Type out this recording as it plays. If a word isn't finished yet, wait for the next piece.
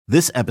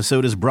This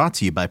episode is brought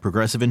to you by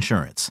Progressive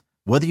Insurance.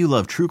 Whether you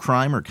love true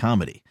crime or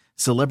comedy,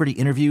 celebrity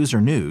interviews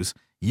or news,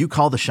 you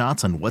call the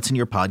shots on what's in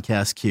your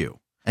podcast queue.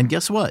 And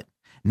guess what?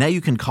 Now you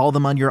can call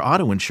them on your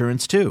auto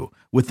insurance too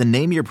with the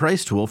Name Your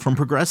Price tool from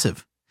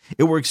Progressive.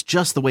 It works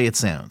just the way it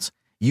sounds.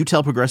 You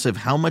tell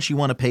Progressive how much you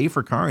want to pay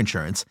for car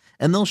insurance,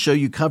 and they'll show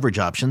you coverage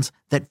options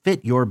that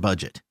fit your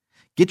budget.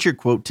 Get your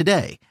quote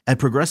today at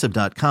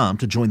Progressive.com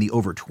to join the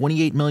over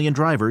 28 million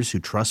drivers who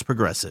trust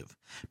Progressive.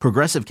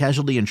 Progressive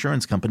Casualty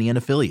Insurance Company and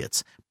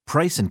Affiliates.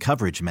 Price and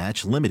coverage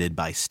match limited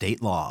by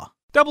state law.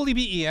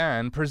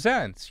 WBEN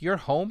presents your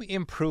home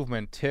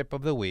improvement tip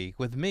of the week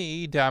with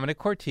me,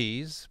 Domenic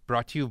Ortiz,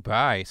 brought to you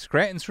by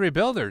Scranton's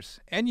Rebuilders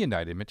and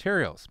United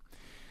Materials.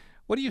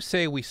 What do you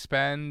say we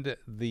spend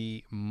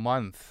the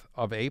month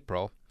of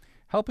April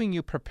helping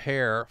you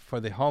prepare for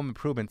the home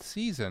improvement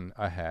season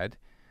ahead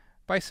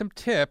by some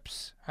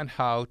tips on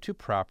how to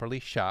properly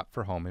shop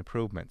for home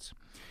improvements.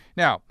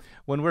 Now,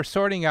 when we're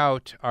sorting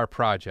out our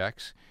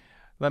projects,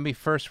 let me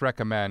first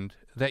recommend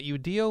that you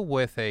deal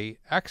with an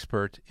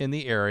expert in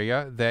the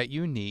area that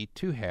you need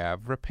to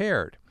have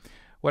repaired.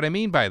 What I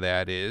mean by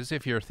that is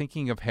if you're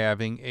thinking of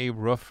having a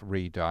roof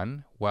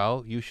redone,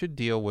 well, you should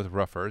deal with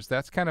roofers.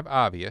 That's kind of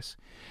obvious.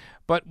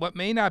 But what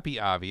may not be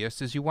obvious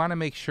is you want to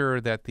make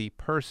sure that the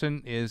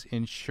person is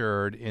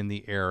insured in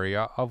the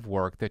area of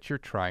work that you're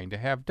trying to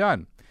have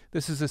done.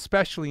 This is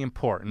especially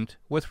important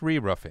with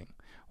re-roofing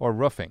or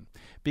roofing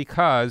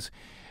because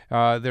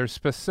there's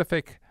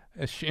specific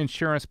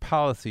insurance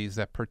policies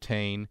that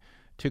pertain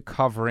to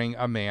covering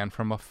a man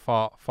from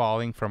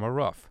falling from a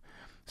roof.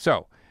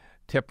 So,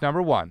 tip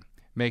number one,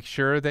 make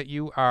sure that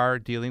you are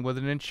dealing with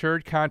an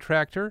insured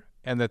contractor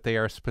and that they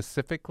are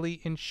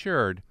specifically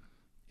insured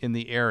in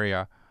the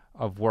area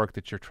of work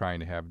that you're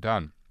trying to have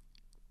done.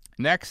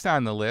 Next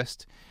on the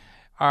list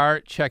are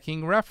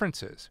checking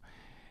references.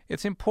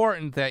 It's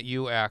important that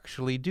you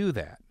actually do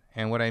that.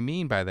 And what I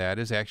mean by that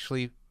is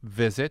actually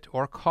visit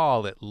or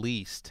call at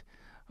least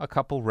a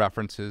couple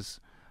references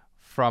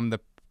from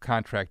the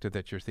contractor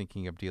that you're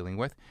thinking of dealing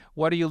with.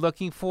 What are you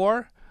looking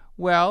for?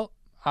 Well,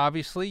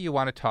 obviously you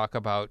want to talk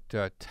about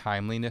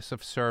timeliness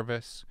of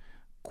service,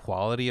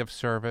 quality of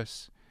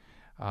service,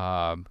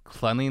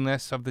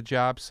 cleanliness of the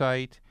job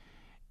site,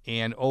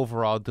 and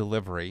overall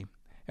delivery,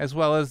 as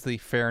well as the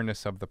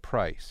fairness of the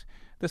price.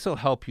 This will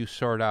help you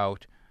sort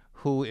out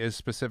who is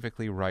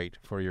specifically right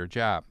for your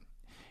job.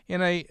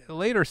 In a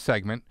later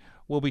segment,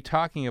 we'll be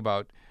talking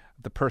about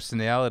the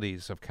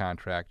personalities of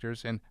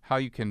contractors and how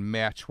you can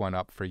match one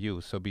up for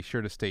you, so be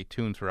sure to stay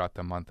tuned throughout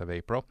the month of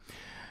April.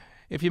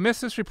 If you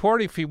missed this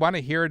report, if you want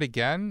to hear it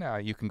again,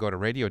 you can go to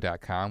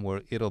radio.com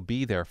where it'll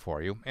be there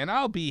for you. And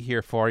I'll be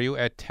here for you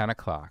at 10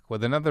 o'clock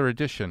with another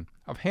edition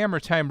of Hammer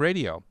Time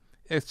Radio,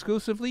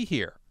 exclusively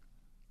here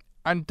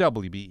on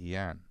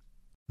WBEN.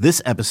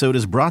 This episode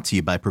is brought to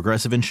you by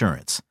Progressive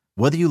Insurance.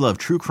 Whether you love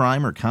true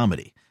crime or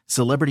comedy,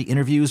 celebrity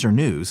interviews or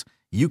news,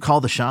 you call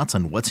the shots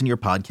on what's in your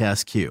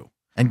podcast queue.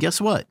 And guess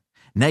what?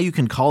 Now you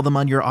can call them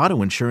on your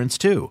auto insurance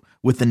too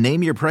with the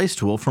Name Your Price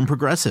tool from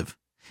Progressive.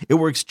 It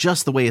works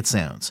just the way it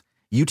sounds.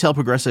 You tell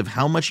Progressive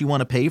how much you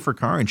want to pay for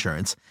car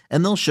insurance,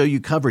 and they'll show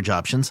you coverage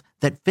options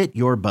that fit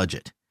your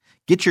budget.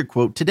 Get your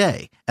quote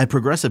today at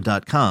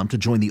Progressive.com to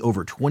join the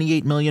over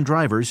 28 million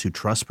drivers who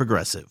trust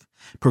Progressive.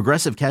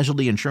 Progressive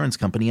Casualty Insurance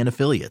Company and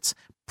Affiliates.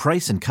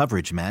 Price and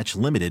coverage match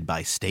limited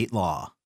by state law.